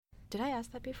Did I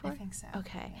ask that before? I think so.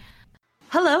 Okay. Yeah.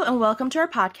 Hello and welcome to our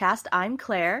podcast. I'm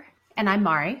Claire. And I'm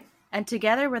Mari. And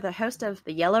together we're the host of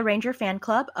the Yellow Ranger Fan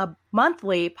Club, a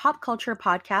monthly pop culture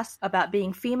podcast about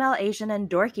being female, Asian, and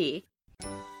dorky.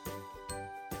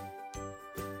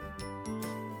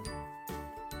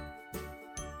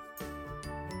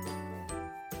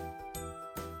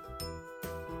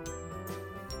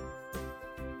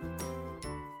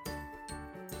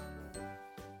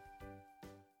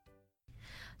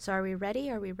 So are we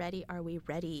ready? Are we ready? Are we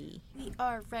ready? We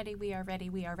are ready. We are ready.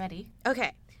 We are ready.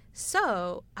 Okay.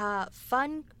 So,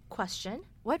 fun question.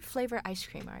 What flavor ice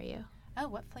cream are you? Oh,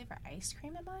 what flavor ice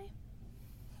cream am I?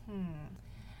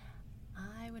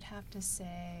 I would have to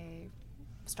say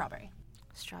strawberry.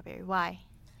 Strawberry. Why?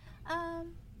 A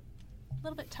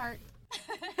little bit tart.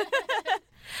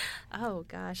 Oh,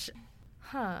 gosh.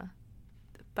 Huh.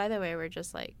 By the way, we're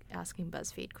just like asking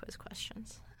BuzzFeed quiz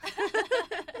questions.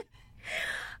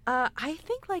 I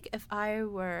think like if I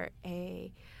were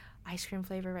a ice cream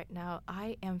flavor right now,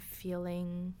 I am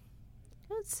feeling,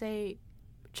 let's say,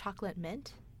 chocolate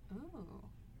mint. Ooh.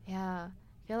 Yeah.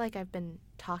 I feel like I've been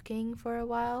talking for a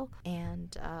while,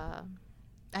 and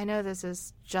I know this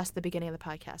is just the beginning of the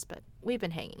podcast, but we've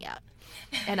been hanging out,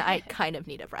 and I kind of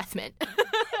need a breath mint.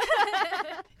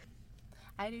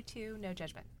 I do too, no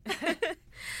judgment.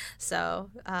 So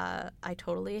I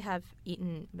totally have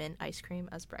eaten mint ice cream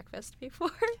as breakfast before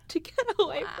to get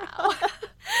away from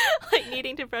like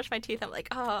needing to brush my teeth. I'm like,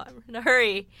 oh, I'm in a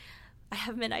hurry. I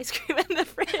have mint ice cream in the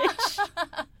fridge.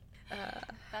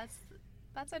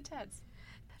 That's intense.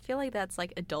 I feel like that's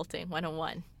like adulting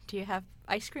 101. Do you have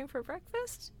ice cream for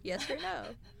breakfast? Yes or no?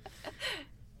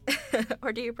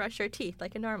 Or do you brush your teeth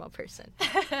like a normal person?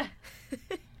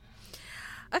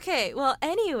 Okay, well,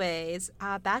 anyways,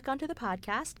 back onto the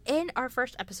podcast. In our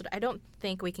first episode, I don't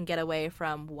think we can get away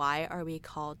from why are we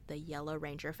called the Yellow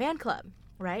Ranger Fan Club,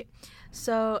 right?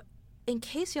 So, in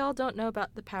case y'all don't know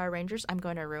about the Power Rangers, I'm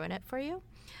going to ruin it for you.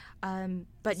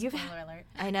 But Spoiler alert.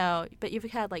 I know, but you've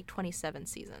had like 27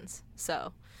 seasons,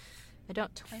 so I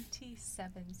don't.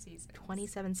 27 seasons.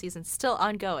 27 seasons, still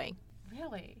ongoing.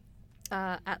 Really?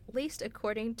 At least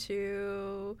according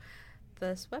to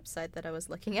this website that I was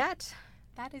looking at.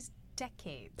 That is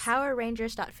decades.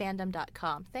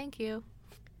 PowerRangers.fandom.com. Thank you.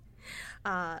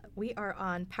 We are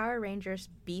on Power Rangers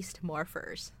Beast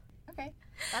Morphers. Okay.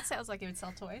 That sounds like it would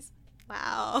sell toys.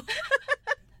 Wow.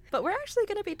 But we're actually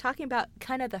going to be talking about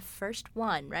kind of the first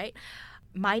one, right?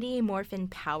 Mighty Morphin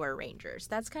Power Rangers.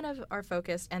 That's kind of our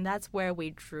focus, and that's where we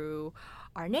drew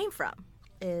our name from,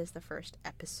 is the first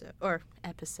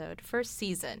first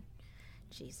season.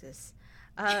 Jesus.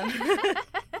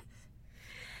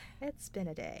 It's been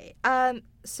a day.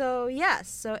 So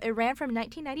it ran from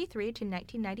 1993 to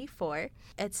 1994.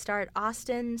 It starred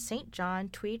Austin St. John,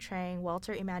 Thuy Trang,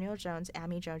 Walter Emmanuel Jones,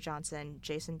 Amy Jo Johnson,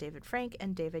 Jason David Frank,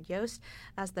 and David Yost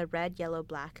as the red, yellow,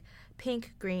 black,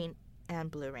 pink, green,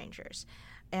 and blue Rangers.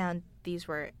 And these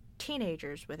were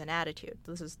teenagers with an attitude.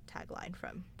 This is tagline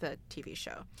from the TV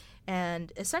show.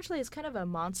 And essentially it's kind of a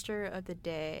monster of the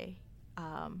day,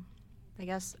 I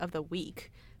guess of the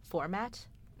week format.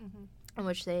 Mm-hmm. In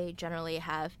which they generally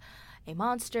have a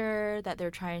monster that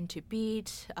they're trying to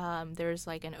beat. There's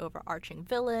like an overarching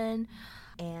villain,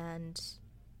 and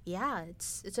yeah,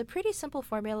 it's a pretty simple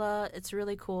formula. It's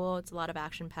really cool. It's a lot of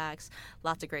action packs,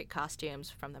 lots of great costumes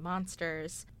from the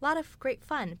monsters, a lot of great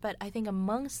fun. But I think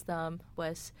amongst them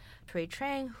was Thuy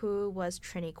Trang, who was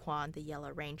Trini Kwan, the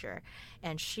Yellow Ranger,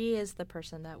 and she is the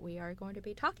person that we are going to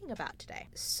be talking about today.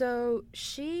 So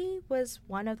she was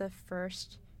one of the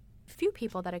first few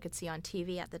people that I could see on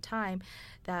TV at the time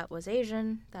that was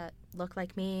Asian, that looked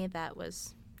like me, that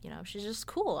was, she's just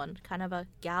cool and kind of a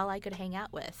gal I could hang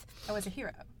out with. Oh, as a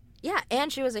hero. Yeah,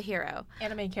 and she was a hero.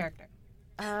 And a main character.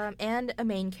 And a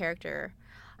main character.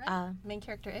 Right. Main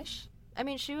character-ish? I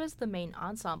mean, she was the main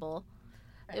ensemble.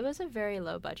 Right. It was a very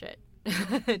low budget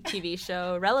TV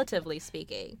show, relatively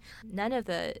speaking. None of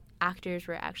the actors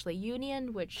were actually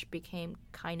union, which became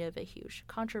kind of a huge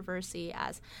controversy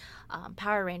as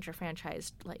Power Ranger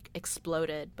franchise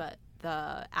exploded, but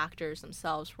the actors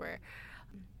themselves were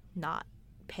not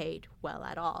paid well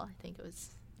at all. I think it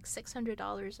was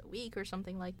 $600 a week or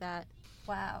something like that.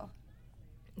 Wow.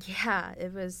 Yeah,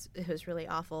 it was really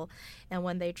awful. And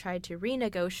when they tried to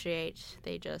renegotiate,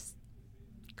 they just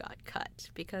got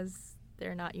cut because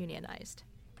they're not unionized.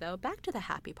 Though, back to the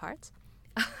happy parts.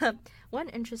 One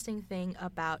interesting thing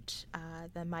about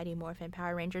the Mighty Morphin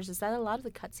Power Rangers is that a lot of the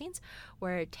cutscenes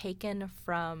were taken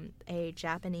from a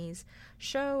Japanese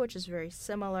show, which is very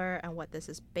similar, and what this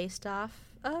is based off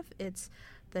of. It's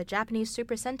the Japanese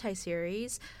Super Sentai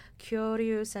series,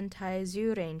 Kyoryu Sentai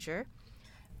Zyuranger.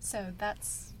 So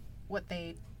that's what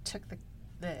they took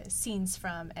the scenes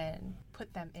from and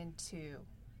put them into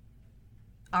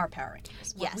our Power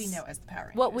Rangers. What we know as the Power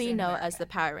Rangers. What we know America. as the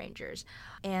Power Rangers.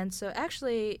 And so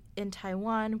actually in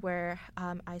Taiwan, where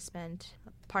I spent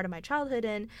part of my childhood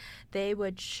in, they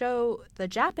would show the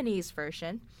Japanese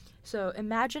version. So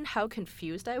imagine how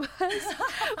confused I was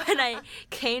when I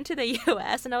came to the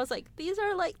U.S. and I was like, these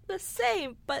are like the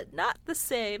same, but not the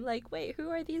same. Like, wait, who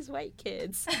are these white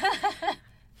kids?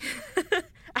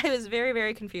 I was very,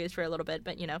 very confused for a little bit,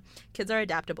 but kids are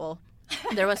adaptable.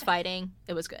 There was fighting.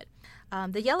 It was good.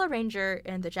 The Yellow Ranger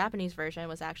in the Japanese version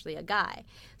was actually a guy.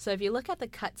 So if you look at the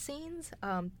cutscenes,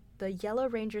 the Yellow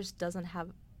Ranger doesn't have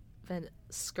a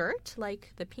skirt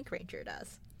like the Pink Ranger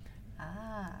does.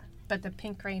 Ah, but the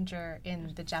Pink Ranger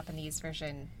in the Japanese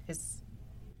version is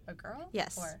a girl?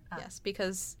 Yes, yes,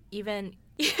 because even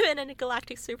in a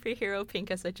galactic superhero,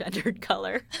 pink is a gendered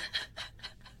color.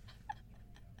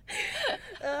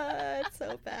 It's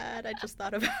so bad. I just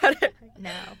thought about it right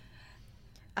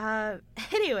now.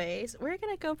 Anyways, we're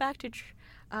going to go back to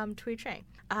Thuy Trang.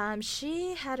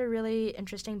 She had a really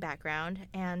interesting background,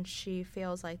 and she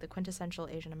feels like the quintessential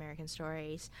Asian American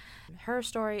stories. Her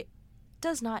story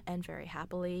does not end very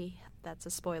happily. That's a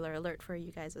spoiler alert for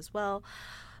you guys as well.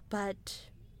 But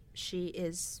she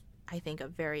is, I think, a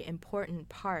very important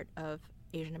part of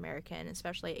Asian American,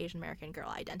 especially Asian American girl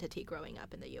identity growing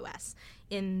up in the U.S.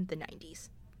 in the 90s.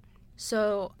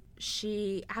 So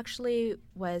she actually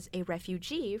was a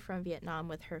refugee from Vietnam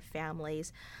with her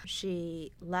families.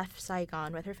 She left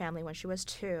Saigon with her family when she was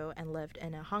 2 and lived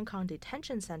in a Hong Kong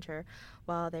detention center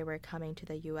while they were coming to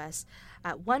the U.S.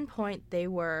 At one point, they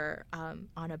were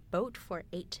on a boat for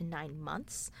 8 to 9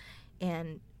 months,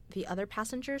 and the other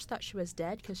passengers thought she was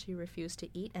dead because she refused to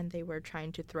eat, and they were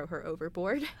trying to throw her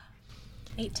overboard.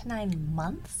 8 to 9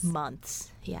 months?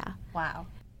 Months, yeah. Wow.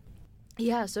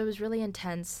 Yeah, so it was really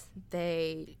intense.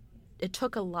 It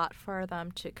took a lot for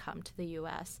them to come to the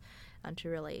U.S. and to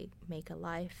really make a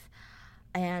life.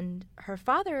 And her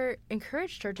father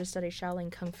encouraged her to study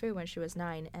Shaolin Kung Fu when she was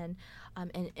 9. And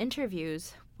in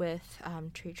interviews with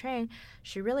Thuy Trang,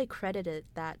 she really credited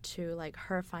that to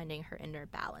her finding her inner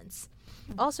balance.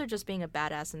 Mm-hmm. Also just being a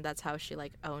badass, and that's how she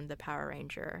owned the Power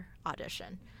Ranger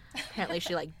audition. Apparently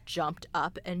she jumped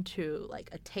up into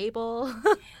a table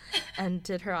and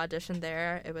did her audition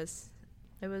there. It was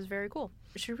very cool.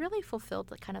 She really fulfilled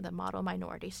the model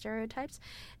minority stereotypes,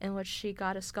 in which she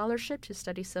got a scholarship to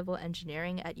study civil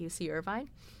engineering at UC Irvine.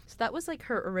 So that was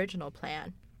her original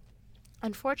plan.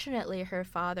 Unfortunately, her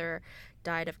father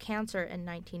died of cancer in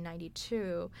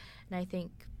 1992, and I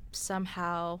think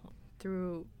somehow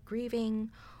through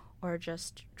grieving or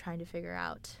just trying to figure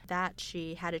out that,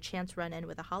 she had a chance run in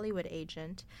with a Hollywood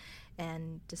agent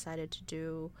and decided to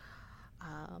do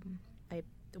a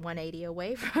 180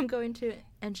 away from going to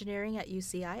engineering at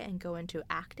UCI and go into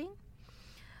acting.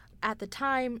 At the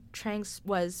time, Trang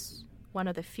was one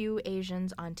of the few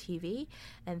Asians on TV,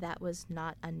 and that was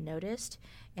not unnoticed.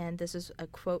 And this is a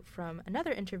quote from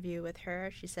another interview with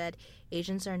her. She said,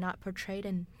 "Asians are not portrayed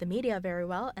in the media very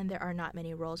well, and there are not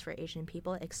many roles for Asian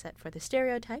people except for the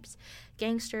stereotypes,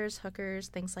 gangsters, hookers,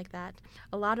 things like that.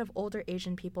 A lot of older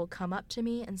Asian people come up to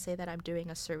me and say that I'm doing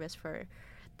a service for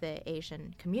the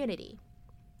Asian community."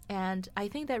 And I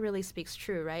think that really speaks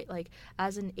true, right?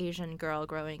 As an Asian girl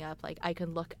growing up, I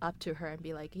can look up to her and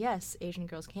be like, yes, Asian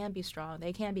girls can be strong.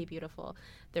 They can be beautiful.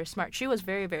 They're smart. She was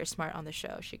very, very smart on the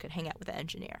show. She could hang out with the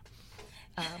engineer,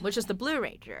 which is the Blue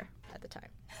Ranger at the time.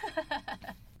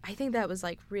 I think that was,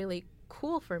 really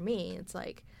cool for me. It's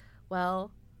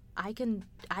well, I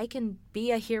can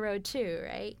be a hero too,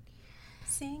 right?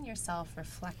 Seeing yourself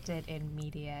reflected in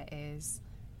media is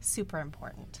super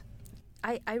important.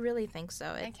 I really think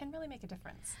so. It can really make a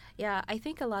difference. Yeah, I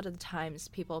think a lot of the times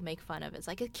people make fun of it. It's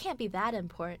it can't be that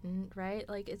important, right?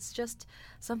 It's just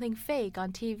something fake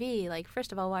on TV.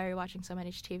 First of all, why are you watching so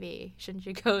much TV? Shouldn't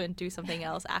you go and do something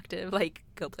else active,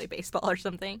 go play baseball or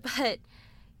something? But,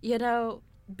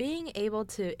 being able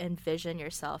to envision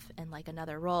yourself in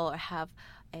another role or have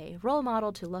a role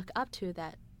model to look up to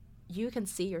that you can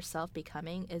see yourself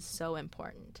becoming is so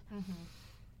important,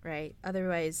 right?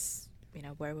 Otherwise,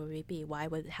 where would we be? Why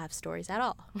would it have stories at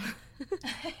all?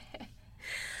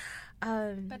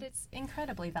 But it's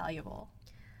incredibly valuable.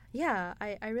 Yeah,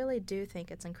 I really do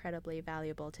think it's incredibly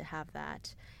valuable to have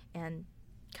that, and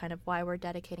kind of why we're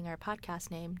dedicating our podcast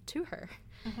name to her.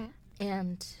 Mm-hmm.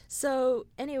 And so,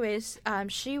 anyways,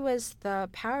 she was the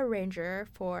Power Ranger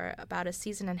for about a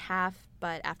season and a half,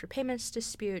 but after payments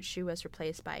dispute, she was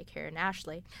replaced by Karen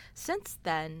Ashley. Since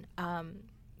then,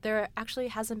 there actually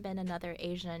hasn't been another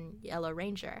Asian Yellow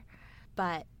Ranger,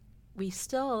 but we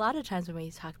still, a lot of times when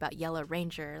we talk about Yellow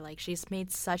Ranger, like she's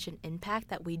made such an impact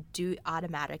that we do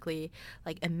automatically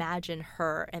like imagine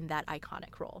her in that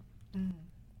iconic role.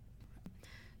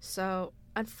 So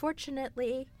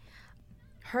unfortunately,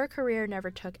 her career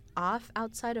never took off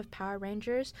outside of Power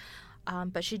Rangers,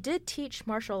 but she did teach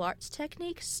martial arts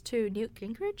techniques to Newt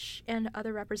Gingrich and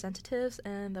other representatives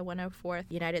in the 104th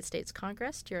United States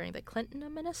Congress during the Clinton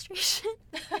administration.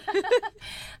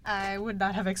 I would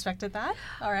not have expected that.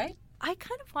 All right. I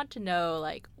kind of want to know,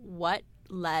 like, what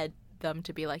led them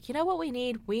to be like, you know what we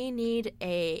need? We need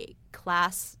a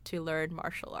class to learn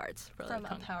martial arts. From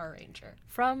a Power Ranger.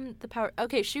 From the Power...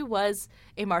 Okay, she was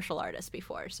a martial artist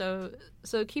before, so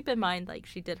keep in mind, like,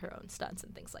 she did her own stunts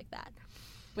and things like that.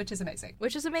 Which is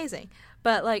amazing.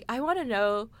 But, like, I want to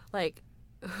know, like,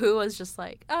 who was just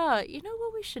like, oh, you know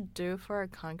what we should do for our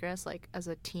Congress, like, as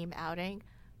a team outing?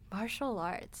 Martial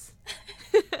arts.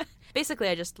 Basically,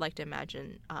 I just like to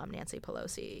imagine Nancy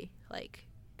Pelosi, like,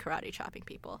 karate chopping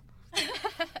people.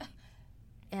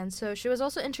 And so she was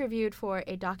also interviewed for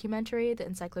a documentary, The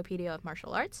Encyclopedia of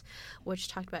Martial Arts, which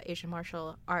talked about Asian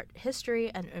martial art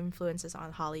history and influences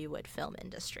on Hollywood film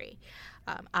industry.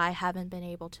 I haven't been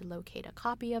able to locate a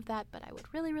copy of that, but I would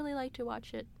really, really like to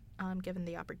watch it, given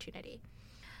the opportunity.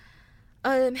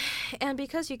 And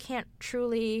because you can't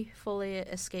truly, fully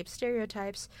escape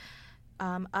stereotypes,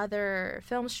 other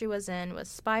films she was in was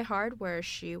Spy Hard, where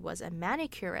she was a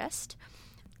manicurist,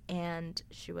 and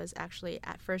she was actually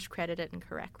at first credited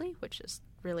incorrectly, which is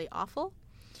really awful.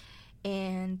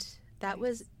 And that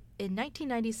was in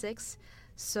 1996,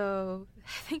 so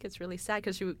I think it's really sad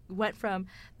because she went from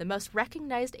the most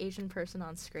recognized Asian person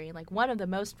on screen, like one of the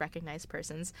most recognized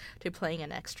persons, to playing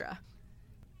an extra.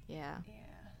 Yeah.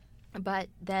 But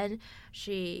then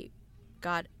she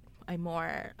got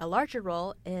a larger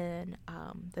role in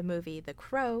the movie The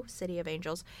Crow, City of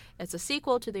Angels. It's a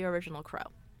sequel to the original Crow.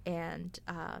 And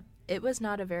it was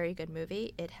not a very good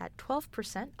movie. It had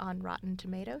 12% on Rotten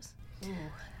Tomatoes. Ooh.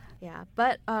 Yeah,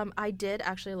 but I did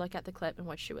actually look at the clip in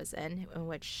which she was in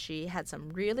which she had some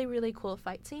really, really cool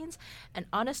fight scenes. And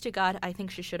honest to God, I think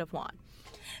she should have won.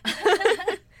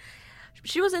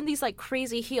 She was in these, like,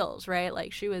 crazy heels, right?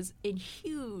 Like, she was in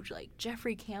huge, like,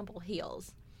 Jeffrey Campbell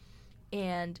heels.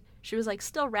 And she was, like,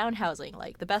 still roundhousing,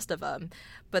 like, the best of them.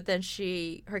 But then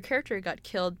her character got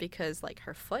killed because, like,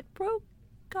 her foot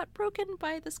got broken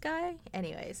by this guy.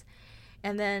 Anyways.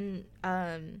 And then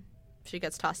she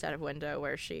gets tossed out of a window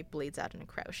where she bleeds out in a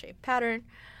crow-shaped pattern.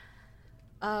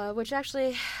 Which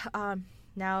actually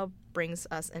now brings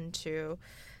us into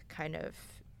kind of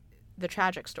the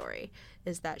tragic story,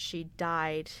 is that she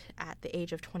died at the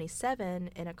age of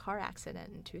 27 in a car accident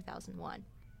in 2001.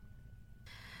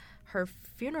 Her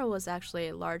funeral was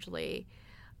actually largely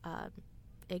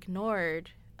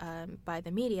ignored by the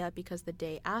media because the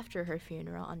day after her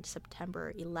funeral, on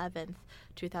September 11th,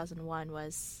 2001,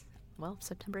 was, well,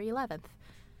 September 11th.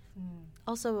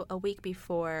 Also, a week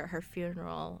before her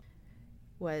funeral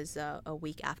was a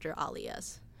week after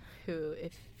Alia's, who,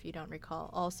 if you don't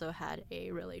recall, also had a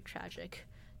really tragic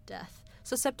death.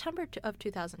 So September of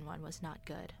 2001 was not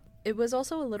good. It was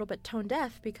also a little bit tone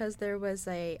deaf because there was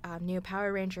a new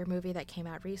Power Ranger movie that came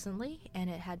out recently, and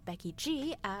it had Becky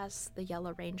G as the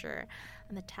Yellow Ranger,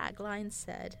 and the tagline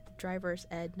said, "Driver's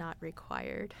ed not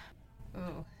required."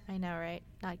 Ooh. I know, right?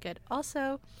 Not good.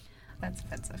 Also, that's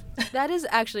offensive. That is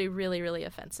actually really, really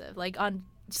offensive. Like, on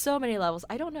so many levels.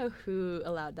 I don't know who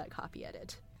allowed that copy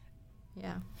edit.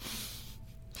 Yeah.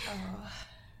 Oh.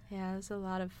 Yeah, there's a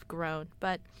lot of groan.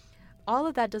 But all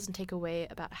of that doesn't take away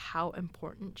about how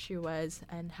important she was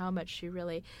and how much she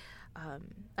really,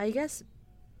 I guess,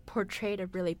 portrayed a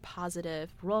really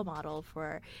positive role model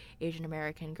for Asian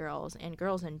American girls and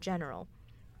girls in general.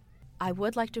 I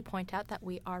would like to point out that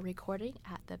we are recording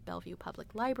at the Bellevue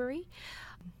Public Library.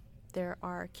 There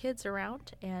are kids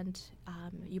around, and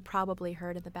you probably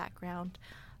heard in the background,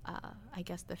 I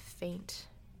guess, the faint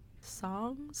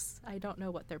songs. I don't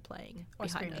know what they're playing or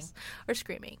behind screaming. us. Or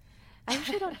screaming. I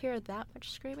usually don't hear that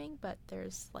much screaming, but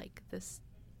there's, like, this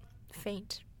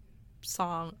faint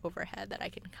song overhead that I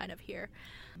can kind of hear.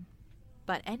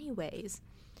 But anyways,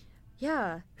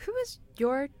 yeah, who was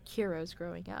your heroes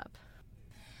growing up?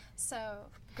 So,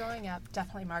 growing up,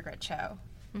 definitely Margaret Cho,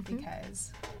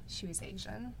 because she was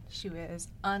Asian. She was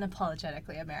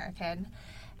unapologetically American,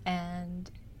 and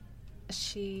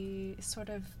she sort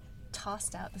of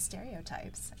tossed out the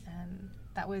stereotypes, and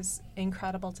that was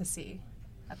incredible to see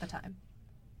at the time.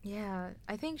 Yeah,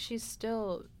 I think she's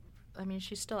still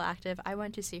active. I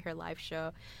went to see her live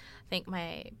show. I think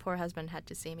my poor husband had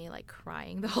to see me, like,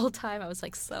 crying the whole time. I was,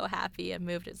 like, so happy and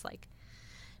moved. It's like,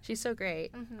 she's so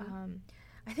great.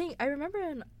 I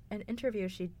remember an interview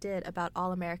she did about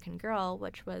All American Girl,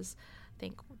 which was, I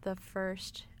think, the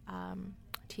first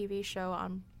TV show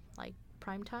on like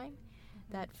primetime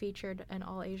that featured an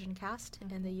all-Asian cast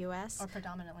in the U.S. Or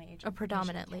predominantly Asian. Or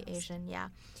predominantly Asian, yeah.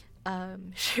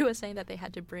 She was saying that they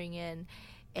had to bring in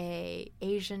a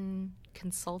Asian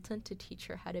consultant to teach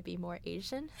her how to be more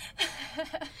Asian.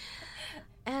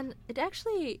 And it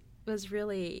actually was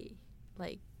really,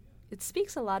 like, it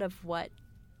speaks a lot of what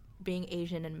being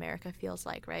Asian in America feels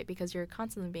like, right? Because you're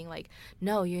constantly being like,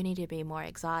 no, you need to be more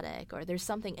exotic, or there's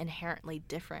something inherently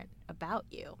different about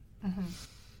you. Mm-hmm.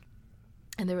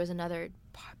 And there was another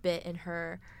bit in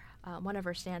her, one of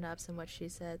her stand-ups in which she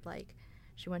said, like,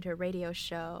 she went to a radio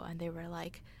show and they were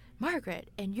like, Margaret,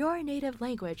 in your native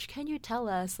language, can you tell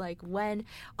us, like, when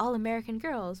All American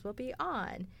Girls will be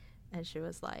on? And she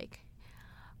was like,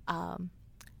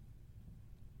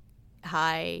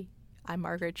 hi, I'm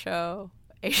Margaret Cho.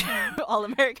 All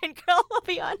American Girl will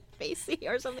be on Facey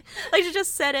or something. Like, she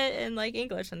just said it in, like,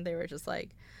 English, and they were just,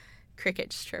 like,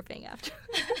 crickets chirping after.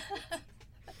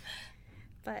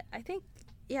 But I think,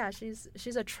 yeah, she's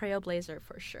a trailblazer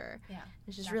for sure. Yeah,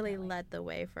 and she's definitely. really led the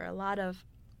way for a lot of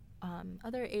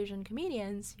other Asian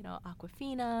comedians, you know,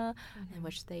 Awkwafina, in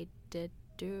which they did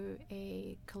do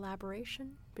a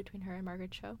collaboration between her and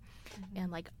Margaret Cho,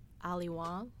 and like Ali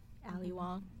Wong.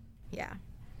 Yeah.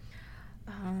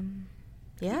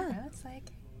 You know, it's like,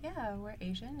 yeah, we're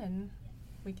Asian and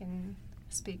we can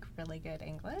speak really good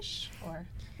English, or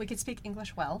we can speak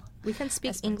English well. We can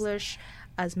speak English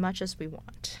as much as we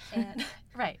want. And,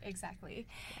 right, exactly.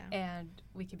 Yeah. And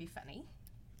we can be funny.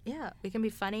 Yeah, we can be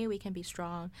funny, we can be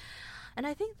strong. And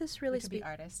I think this really We can be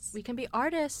artists. We can be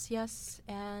artists, yes,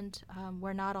 and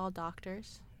we're not all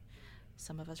doctors.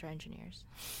 Some of us are engineers.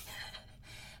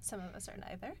 Some of us are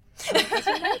neither.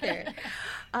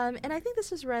 And I think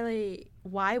this is really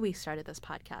why we started this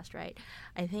podcast, right?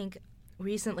 I think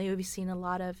recently we've seen a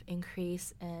lot of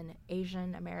increase in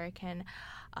Asian American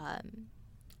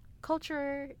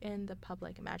culture in the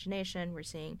public imagination. We're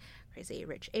seeing Crazy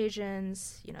Rich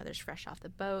Asians, you know, there's Fresh Off the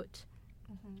Boat,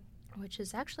 which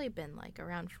has actually been like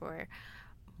around for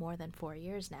more than 4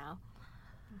 years now.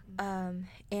 And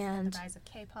the rise of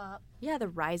K-pop. Yeah, the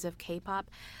rise of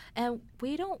K-pop. And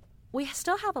we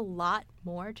still have a lot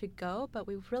more to go, but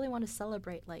we really want to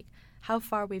celebrate like how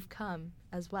far we've come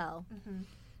as well.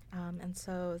 And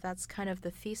so that's kind of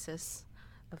the thesis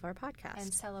of our podcast.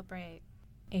 And celebrate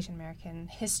Asian American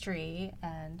history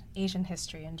and Asian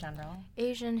history in general.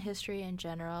 Asian history in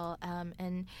general,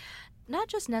 and not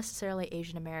just necessarily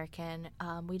Asian American.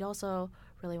 We'd also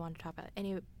really want to talk about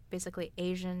basically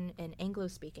Asian and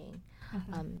Anglo-speaking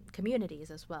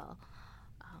communities as well.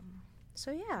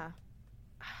 So yeah,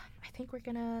 I think we're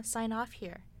gonna sign off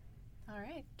here. All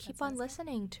right. Keep on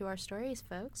listening to our stories,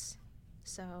 folks.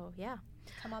 So yeah.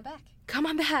 Come on back. Come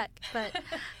on back. But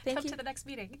thank you. Come to the next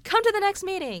meeting. Come to the next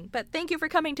meeting. But thank you for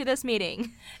coming to this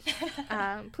meeting.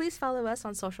 Please follow us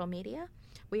on social media.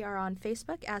 We are on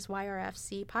Facebook as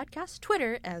YRFC Podcast,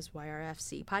 Twitter as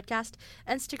YRFC Podcast,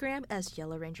 Instagram as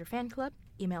Yellow Ranger Fan Club.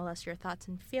 Email us your thoughts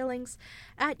and feelings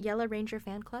at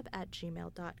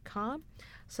yellowrangerfanclub@gmail.com.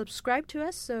 Subscribe to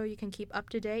us so you can keep up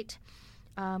to date.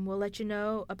 We'll let you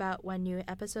know about when new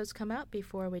episodes come out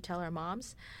before we tell our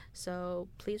moms. So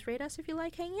please rate us if you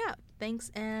like hanging out. Thanks,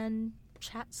 and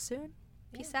chat soon.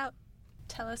 Peace out.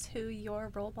 Tell us who your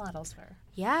role models were.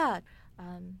 Yeah.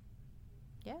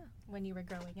 When you were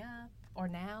growing up, or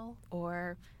now.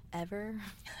 Or ever.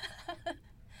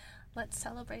 Let's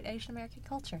celebrate Asian American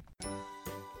culture.